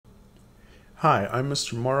Hi, I'm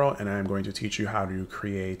Mr. Morrow, and I'm going to teach you how to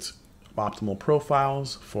create optimal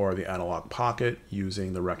profiles for the Analogue Pocket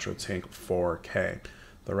using the RetroTINK-4K.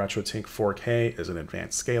 The RetroTINK-4K is an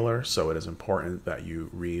advanced scaler, so it is important that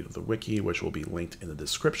you read the wiki, which will be linked in the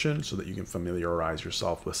description, so that you can familiarize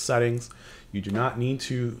yourself with settings. You do not need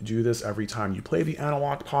to do this every time you play the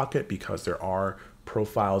Analogue Pocket because there are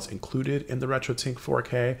profiles included in the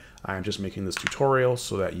RetroTINK-4K. I'm just making this tutorial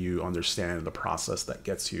so that you understand the process that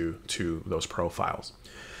gets you to those profiles.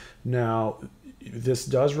 Now, this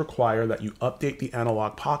does require that you update the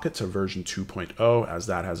Analogue Pocket to version 2.0, as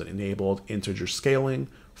that has enabled integer scaling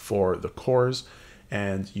for the cores,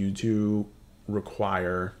 and you do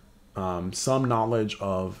require some knowledge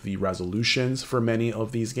of the resolutions for many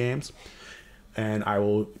of these games, and I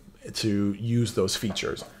will to use those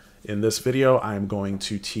features. In this video, I'm going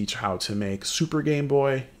to teach how to make Super Game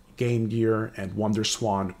Boy, Game Gear, and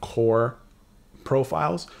WonderSwan Core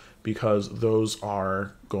profiles, because those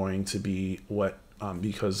are going to be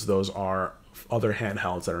because those are other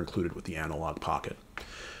handhelds that are included with the Analogue Pocket.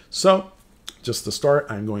 So, just to start,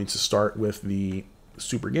 I'm going to start with the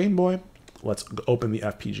Super Game Boy. Let's open the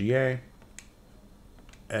FPGA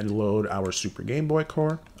and load our Super Game Boy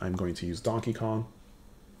core. I'm going to use Donkey Kong.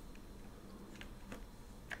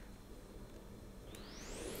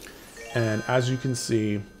 And as you can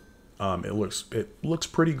see, it looks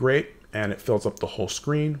pretty great, and it fills up the whole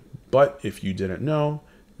screen. But if you didn't know,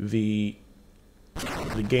 the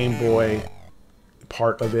Game Boy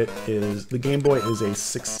part of it is the Game Boy is a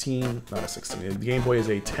 16, not a 16. The Game Boy is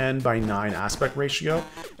a 10:9 aspect ratio,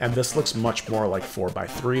 and this looks much more like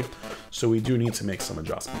 4:3. So we do need to make some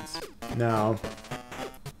adjustments. Now,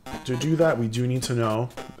 to do that, we do need to know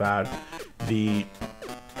that the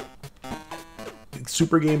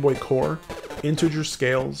Super Game Boy Core integer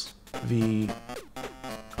scales the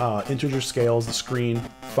screen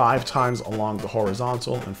 5 times along the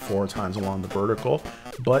horizontal and 4 times along the vertical,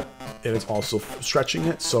 but it is also stretching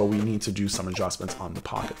it, so we need to do some adjustments on the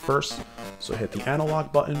Pocket first. So hit the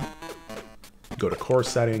analog button, go to core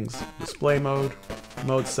settings, display mode,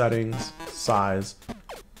 mode settings, size,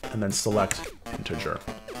 and then select integer.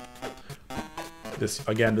 This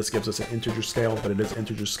gives us an integer scale, but it is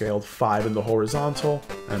integer scaled 5 in the horizontal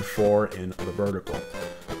and 4 in the vertical.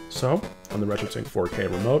 So on the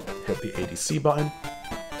RetroTINK-4K remote, hit the ADC button,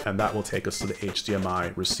 and that will take us to the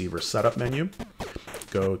HDMI receiver setup menu.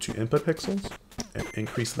 Go to input pixels and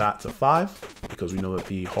increase that to 5, because we know that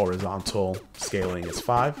the horizontal scaling is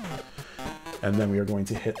 5. And then we are going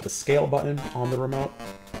to hit the scale button on the remote,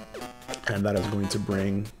 and that is going to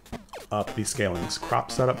bring up the scaling's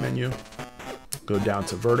crop setup menu. Go down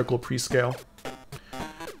to vertical prescale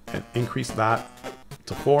and increase that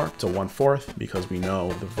to 1/4, because we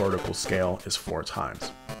know the vertical scale is 4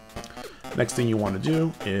 times. Next thing you want to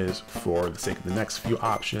do is, for the sake of the next few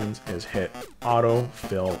options, is hit auto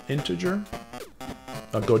fill integer.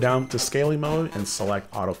 Go down to scaling mode and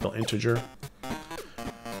select auto fill integer.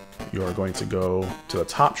 You are going to go to the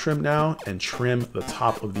top trim now and trim the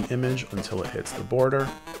top of the image until it hits the border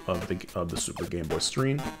of the Super Game Boy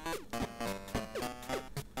screen.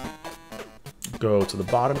 Go to the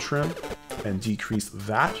bottom trim and decrease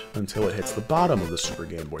that until it hits the bottom of the Super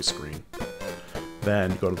Game Boy screen.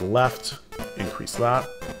 Then go to the left, increase that.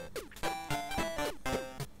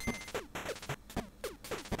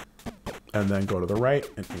 And then go to the right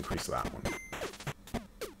and increase that one.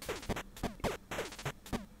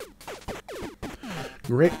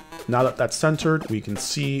 Great. Now that that's centered, we can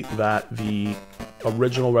see that the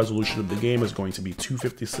original resolution of the game is going to be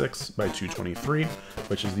 256 by 223,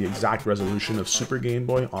 which is the exact resolution of Super Game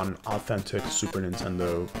Boy on an authentic Super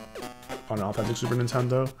Nintendo.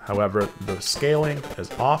 However, the scaling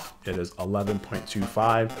is off. It is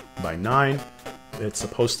 11.25 by 9. It's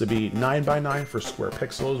supposed to be 9 by 9 for square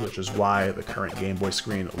pixels, which is why the current Game Boy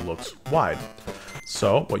screen looks wide.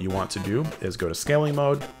 So what you want to do is go to scaling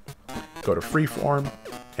mode, go to freeform,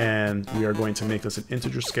 and we are going to make this an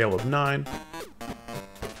integer scale of 9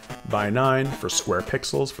 by 9 for square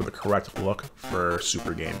pixels for the correct look for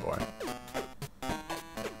Super Game Boy.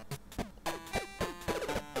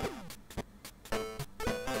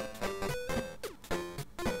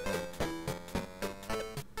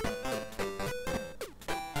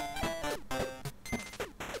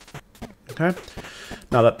 Okay,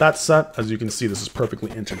 now that that's set, as you can see, this is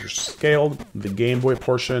perfectly integer scaled. The Game Boy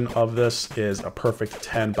portion of this is a perfect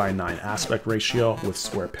 10:9 aspect ratio with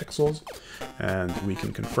square pixels. And we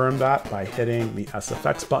can confirm that by hitting the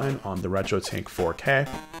SFX button on the RetroTINK-4K,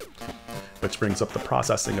 which brings up the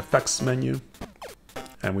processing effects menu.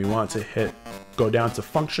 And we want to go down to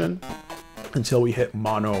function until we hit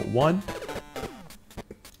mono 1.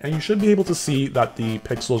 And you should be able to see that the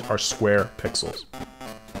pixels are square pixels.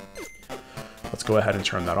 Let's go ahead and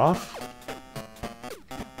turn that off.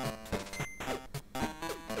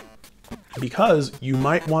 Because you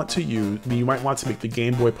might want to make the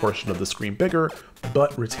Game Boy portion of the screen bigger,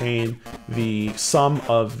 but retain the sum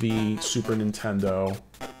of the Super Nintendo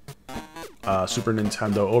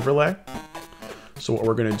overlay. So what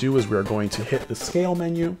we're going to do is we're going to hit the scale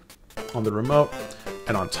menu on the remote,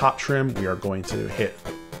 and on top trim you're going to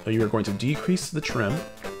decrease the trim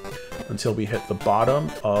until we hit the bottom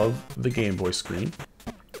of the Game Boy screen,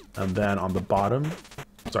 and then on the bottom,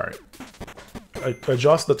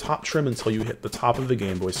 adjust the top trim until you hit the top of the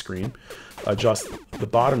Game Boy screen, adjust the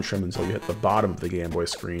bottom trim until you hit the bottom of the Game Boy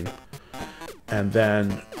screen, and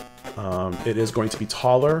then it is going to be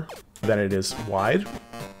taller than it is wide.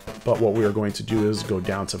 But what we are going to do is go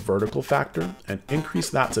down to vertical factor and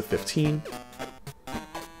increase that to 15.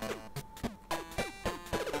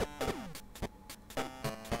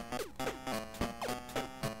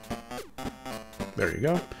 There you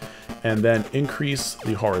go. And then increase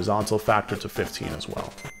the horizontal factor to 15 as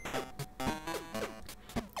well.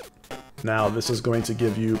 Now this is going to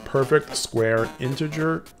give you perfect square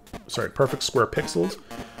pixels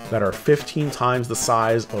that are 15 times the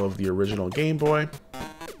size of the original Game Boy.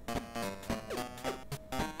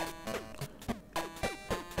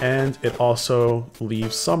 And it also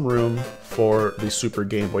leaves some room for the Super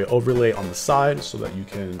Game Boy overlay on the side so that you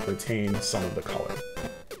can retain some of the color.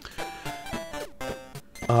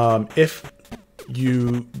 If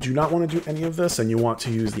you do not want to do any of this and you want to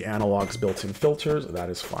use the Analog's built-in filters, that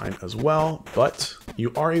is fine as well, but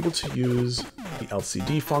you are able to use the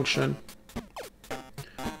LCD function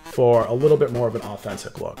for a little bit more of an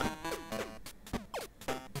authentic look.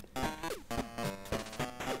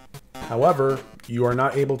 However, you are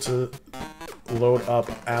not able to load up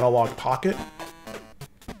Analogue Pocket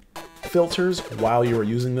filters while you are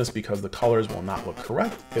using this because the colors will not look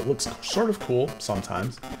correct. It looks sort of cool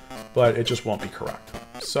sometimes, but it just won't be correct.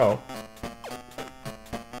 So,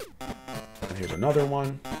 and here's another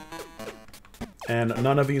one. And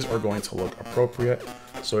none of these are going to look appropriate.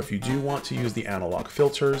 So if you do want to use the analog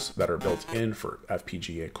filters that are built in for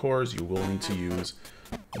FPGA cores, you will need to use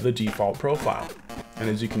the default profile. And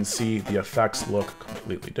as you can see, the effects look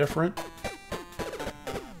completely different.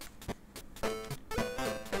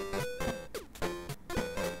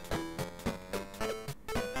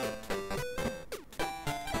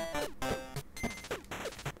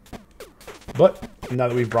 But now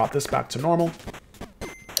that we've brought this back to normal,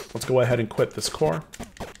 let's go ahead and quit this core.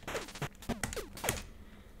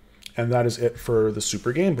 And that is it for the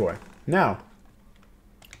Super Game Boy. Now,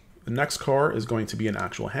 the next core is going to be an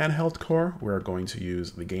actual handheld core. We're going to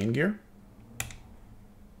use the Game Gear.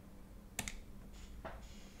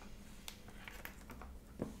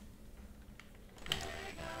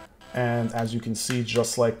 And as you can see,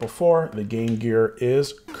 just like before, the Game Gear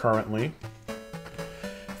is currently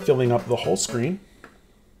filling up the whole screen,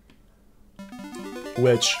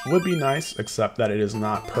 which would be nice, except that it is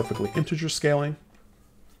not perfectly integer scaling.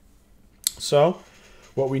 So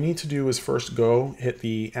what we need to do is first go hit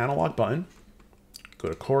the analog button, go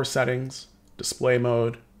to core settings, display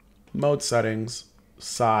mode, mode settings,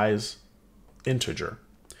 size, integer.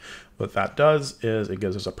 What that does is it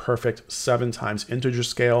gives us a perfect 7x integer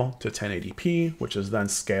scale to 1080p, which is then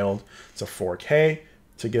scaled to 4K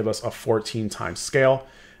to give us a 14x scale.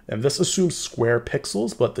 And this assumes square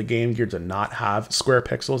pixels, but the Game Gear did not have square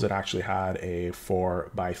pixels. It actually had a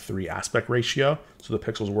 4:3 aspect ratio. So the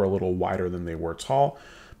pixels were a little wider than they were tall,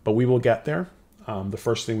 but we will get there. The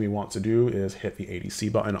first thing we want to do is hit the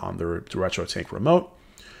ADC button on the RetroTINK remote,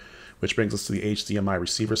 which brings us to the HDMI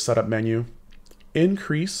receiver setup menu.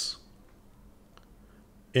 Increase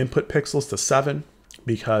input pixels to 7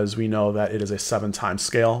 because we know that it is a 7x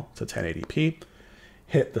scale to 1080p.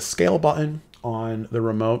 Hit the scale button on the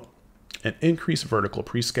remote and increase vertical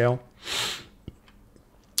prescale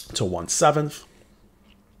to 1/7,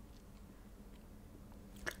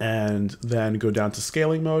 and then go down to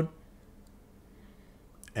scaling mode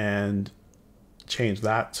and change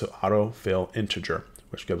that to autofill integer,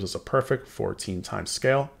 which gives us a perfect 14x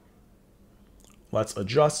scale. Let's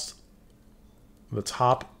adjust the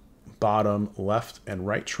top, bottom, left, and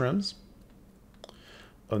right trims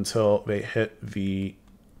until they hit the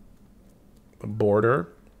border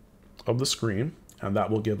of the screen, and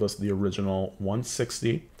that will give us the original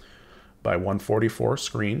 160 by 144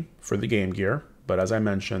 screen for the Game Gear. But as I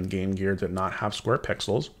mentioned, Game Gear did not have square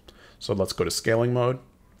pixels. So let's go to scaling mode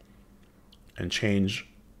and change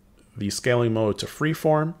the scaling mode to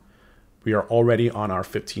freeform We are already on our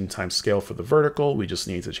 15 times scale for the vertical. We just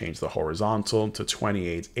need to change the horizontal to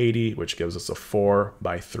 2880, which gives us a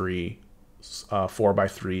 4:3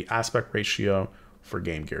 aspect ratio for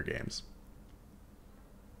Game Gear games.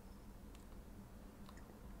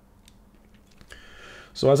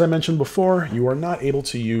 So as I mentioned before, you are not able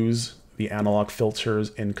to use the analog filters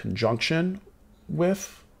in conjunction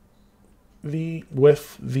with the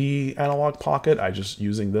Analogue Pocket. I'm just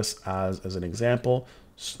using this as an example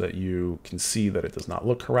so that you can see that it does not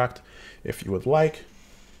look correct. If you would like,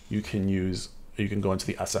 you can go into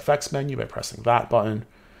the SFX menu by pressing that button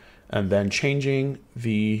and then changing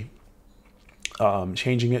it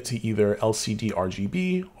to either LCD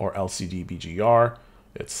RGB or LCD BGR.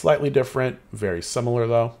 It's slightly different, very similar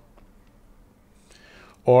though.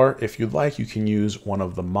 Or if you'd like, you can use one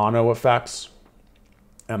of the mono effects,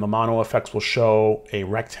 and the mono effects will show a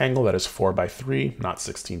rectangle that is 4:3, not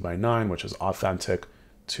 16:9, which is authentic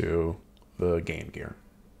to the Game Gear.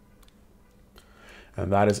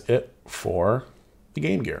 And that is it for the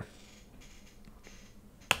Game Gear.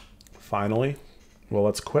 Finally, well,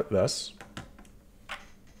 let's quit this.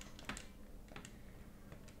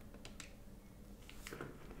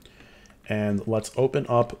 And let's open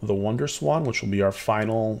up the WonderSwan, which will be our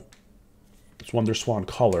final, it's WonderSwan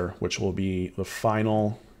Color, which will be the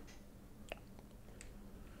final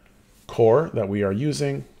core that we are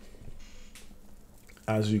using.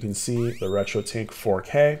 As you can see, the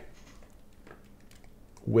RetroTINK-4K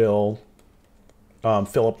will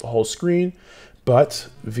fill up the whole screen, but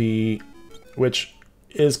which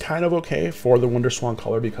is kind of okay for the WonderSwan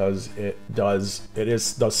Color because it does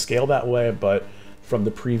scale that way, but from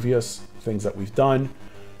the previous things that we've done,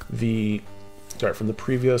 from the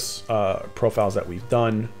previous profiles that we've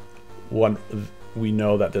done, we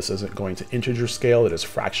know that this isn't going to integer scale. It is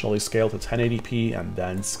fractionally scaled to 1080p and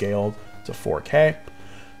then scaled to 4K.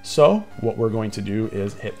 So what we're going to do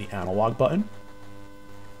is hit the analog button,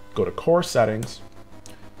 go to core settings,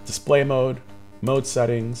 display mode, mode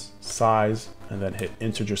settings, size, and then hit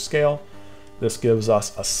integer scale. This gives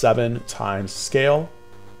us a 7 times scale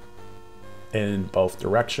in both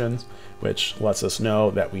directions, which lets us know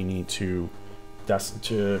that we need to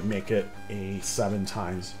make it a 7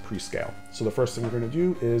 times prescale. So the first thing we're going to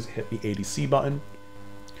do is hit the ADC button,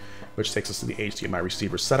 which takes us to the HDMI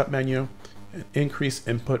receiver setup menu, and increase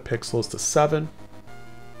input pixels to 7.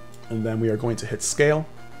 And then we are going to hit scale,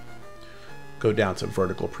 go down to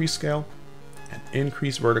vertical prescale, and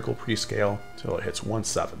increase vertical prescale till it hits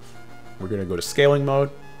 1/7. We're going to go to scaling mode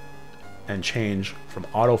and change from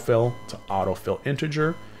autofill to autofill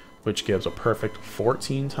integer, which gives a perfect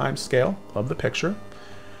 14 times scale of the picture.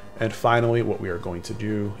 And finally, what we are going to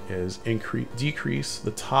do is decrease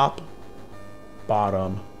the top,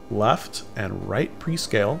 bottom, left, and right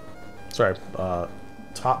prescale. Sorry,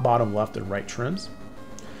 top, bottom, left, and right trims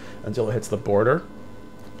until it hits the border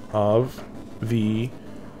of the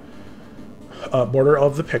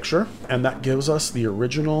picture, and that gives us the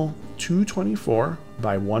original 224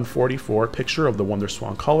 by 144 picture of the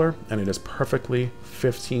WonderSwan Color, and it is perfectly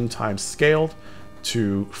 15 times scaled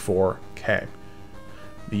to 4K.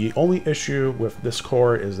 The only issue with this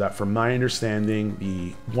core is that, from my understanding,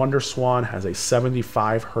 the WonderSwan has a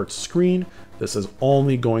 75 Hz screen. This is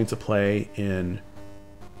only going to play in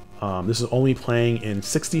this is only playing in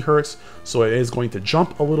 60 Hz, so it is going to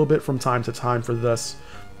jump a little bit from time to time for this.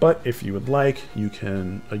 But if you would like, you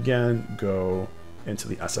can again go into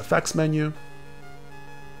the SFX menu,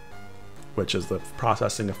 which is the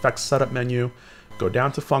processing effects setup menu, go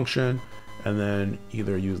down to function, and then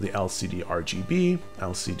either use the LCD RGB,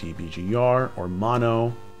 LCD BGR, or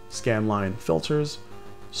mono scanline filters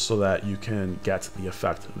so that you can get the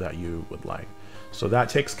effect that you would like. So that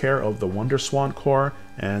takes care of the WonderSwan core,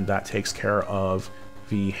 and that takes care of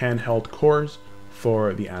the handheld cores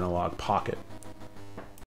for the Analogue Pocket.